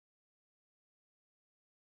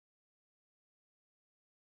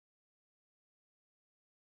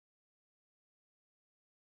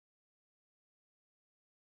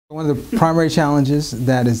One of the primary challenges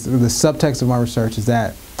that is the subtext of my research is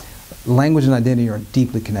that language and identity are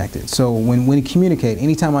deeply connected. So when you communicate,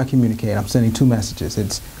 anytime I communicate, I'm sending two messages.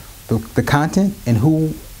 It's the content and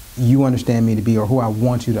who you understand me to be or who I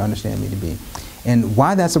want you to understand me to be. And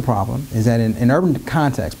why that's a problem is that in urban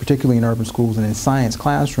contexts, particularly in urban schools and in science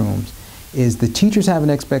classrooms, is the teachers have an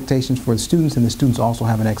expectation for the students and the students also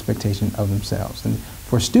have an expectation of themselves. And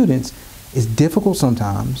for students, it's difficult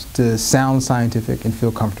sometimes to sound scientific and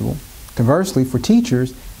feel comfortable. Conversely, for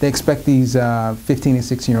teachers, they expect these 15 and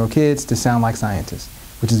 16-year-old kids to sound like scientists,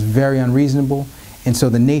 which is very unreasonable. And so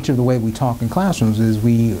the nature of the way we talk in classrooms is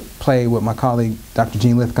we play what my colleague Dr.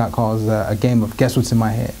 Jean Lithcott calls a game of guess what's in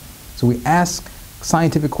my head. So we ask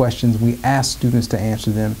scientific questions, we ask students to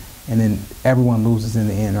answer them, and then everyone loses in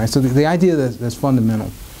the end, right? So the idea that's fundamental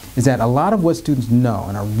is that a lot of what students know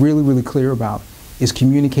and are really, really clear about is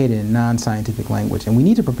communicated in non-scientific language. And we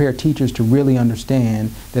need to prepare teachers to really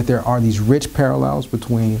understand that there are these rich parallels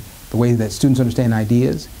between the way that students understand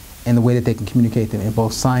ideas and the way that they can communicate them in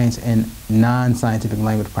both science and non-scientific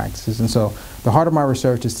language practices. And so the heart of my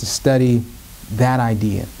research is to study that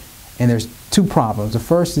idea. And there's two problems. The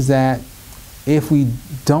first is that if we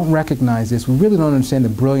don't recognize this, we really don't understand the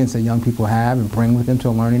brilliance that young people have and bring with them to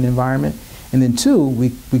a learning environment. And then two,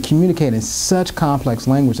 we communicate in such complex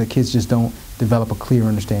language that kids just don't develop a clear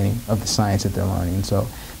understanding of the science that they're learning. And so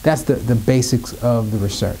that's the basics of the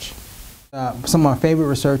research. Some of my favorite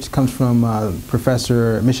research comes from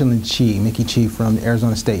Professor Mickey Chi from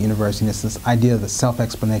Arizona State University, and it's this idea of the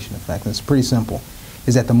self-explanation effect. And it's pretty simple,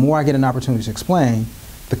 is that the more I get an opportunity to explain,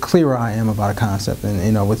 the clearer I am about a concept. And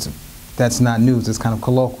you know, that's not news, it's kind of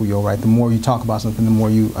colloquial, right? The more you talk about something, the more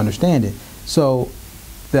you understand it. So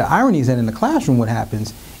the irony is that in the classroom what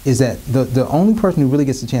happens is that the only person who really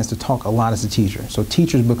gets a chance to talk a lot is the teacher. So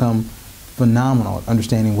teachers become phenomenal at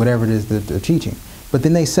understanding whatever it is that they're teaching. But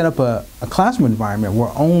then they set up a classroom environment where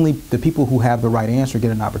only the people who have the right answer get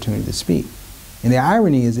an opportunity to speak. And the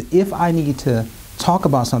irony is that if I need to talk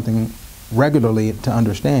about something regularly to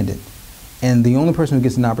understand it, and the only person who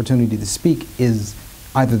gets an opportunity to speak is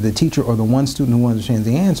either the teacher or the one student who understands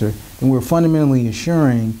the answer, then we're fundamentally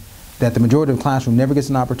assuring that the majority of the classroom never gets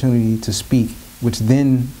an opportunity to speak, which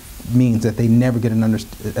then means that they never get an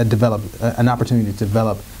opportunity to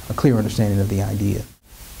develop a clear understanding of the idea.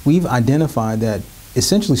 We've identified that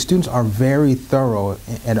essentially students are very thorough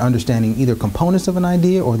at understanding either components of an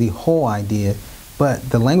idea or the whole idea, but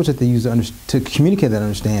the language that they use to communicate that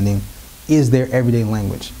understanding is their everyday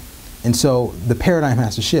language. And so the paradigm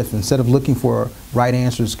has to shift. Instead of looking for right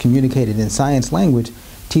answers communicated in science language,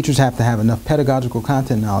 teachers have to have enough pedagogical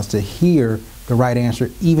content knowledge to hear the right answer,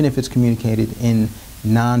 even if it's communicated in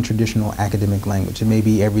non-traditional academic language. It may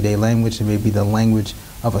be everyday language, it may be the language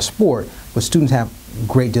of a sport, but students have a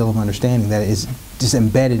great deal of understanding that is just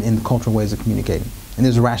embedded in the cultural ways of communicating. And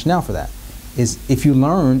there's a rationale for that. Is if you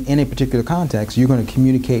learn in a particular context, you're going to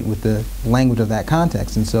communicate with the language of that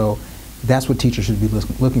context. And so that's what teachers should be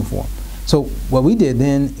looking for. So what we did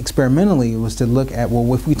then experimentally was to look at,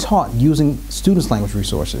 well, if we taught using students' language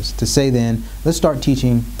resources, to say then, let's start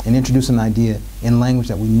teaching and introduce an idea in language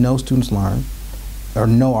that we know students learn or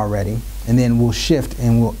know already, and then we'll shift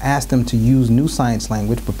and we'll ask them to use new science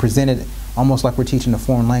language, but present it almost like we're teaching a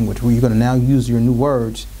foreign language, where you're going to now use your new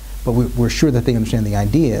words, but we're sure that they understand the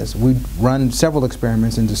ideas. We've run several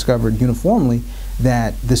experiments and discovered uniformly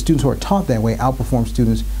that the students who are taught that way outperform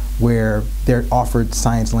students where they're offered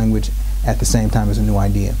science language at the same time as a new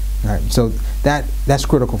idea. Right? So that's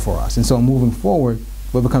critical for us. And so moving forward,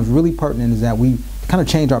 what becomes really pertinent is that we kind of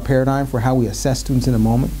change our paradigm for how we assess students in the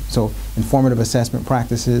moment. So informative assessment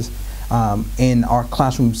practices, in our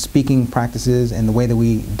classroom speaking practices, and the way that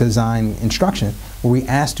we design instruction, where we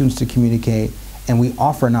ask students to communicate and we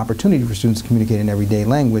offer an opportunity for students to communicate in everyday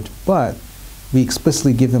language, but we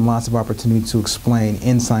explicitly give them lots of opportunity to explain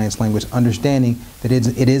in science language, understanding that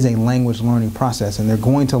it is a language learning process, and they're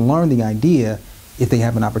going to learn the idea if they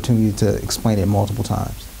have an opportunity to explain it multiple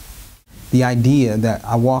times. The idea that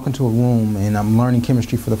I walk into a room and I'm learning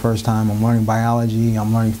chemistry for the first time, I'm learning biology,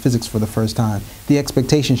 I'm learning physics for the first time, the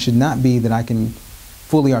expectation should not be that I can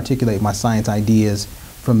fully articulate my science ideas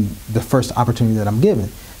from the first opportunity that I'm given.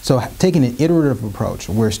 So taking an iterative approach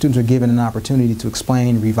where students are given an opportunity to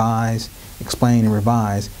explain, revise, explain and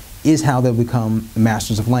revise is how they'll become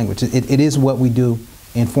masters of language. It is what we do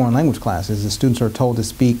in foreign language classes. The students are told to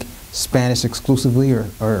speak Spanish exclusively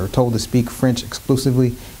or told to speak French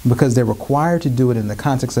exclusively. Because they're required to do it in the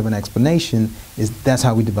context of an explanation, that's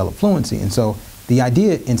how we develop fluency. And so the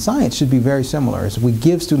idea in science should be very similar. As we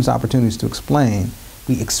give students opportunities to explain,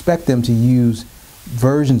 we expect them to use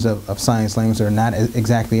versions of science language that are not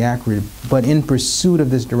exactly accurate, but in pursuit of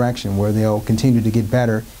this direction where they'll continue to get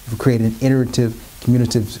better if we create an iterative,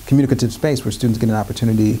 communicative space where students get an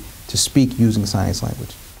opportunity to speak using science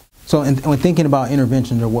language. So when thinking about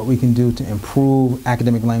interventions or what we can do to improve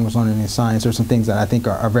academic language learning in science, there are some things that I think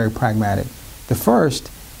are very pragmatic. The first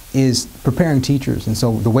is preparing teachers. And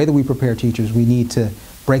so the way that we prepare teachers, we need to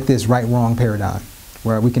break this right-wrong paradigm,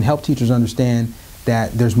 where we can help teachers understand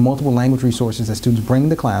that there's multiple language resources that students bring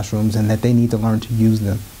to classrooms and that they need to learn to use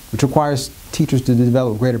them, which requires teachers to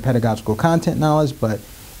develop greater pedagogical content knowledge, but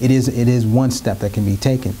it is one step that can be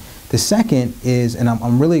taken. The second is, and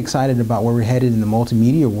I'm really excited about where we're headed in the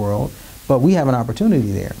multimedia world, but we have an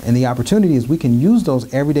opportunity there. And the opportunity is we can use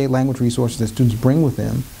those everyday language resources that students bring with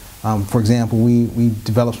them. For example, we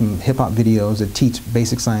developed some hip-hop videos that teach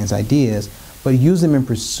basic science ideas, but use them in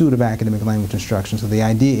pursuit of academic language instruction. So the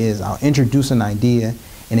idea is I'll introduce an idea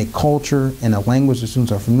in a culture and a language that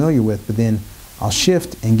students are familiar with, but then I'll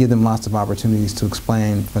shift and give them lots of opportunities to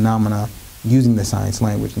explain phenomena using the science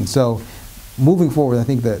language. And so moving forward, I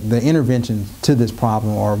think the interventions to this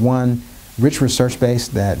problem are, one, rich research base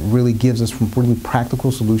that really gives us really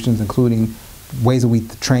practical solutions, including ways that we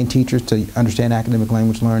train teachers to understand academic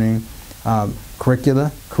language learning,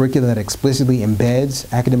 curricula that explicitly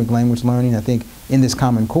embeds academic language learning. I think in this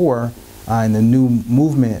Common Core and the new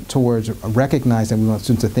movement towards recognizing that we want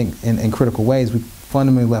students to think in critical ways, we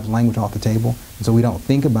fundamentally left language off the table. And so we don't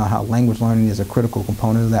think about how language learning is a critical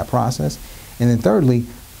component of that process. And then thirdly,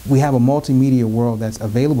 we have a multimedia world that's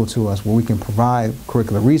available to us where we can provide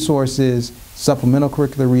curricular resources, supplemental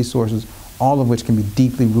curricular resources, all of which can be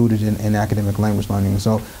deeply rooted in academic language learning.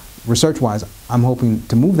 So research-wise, I'm hoping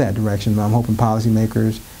to move that direction, but I'm hoping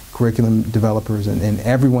policymakers, curriculum developers, and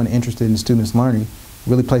everyone interested in students' learning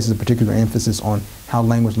really places a particular emphasis on how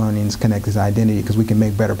language learning is connected to identity, because we can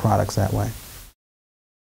make better products that way.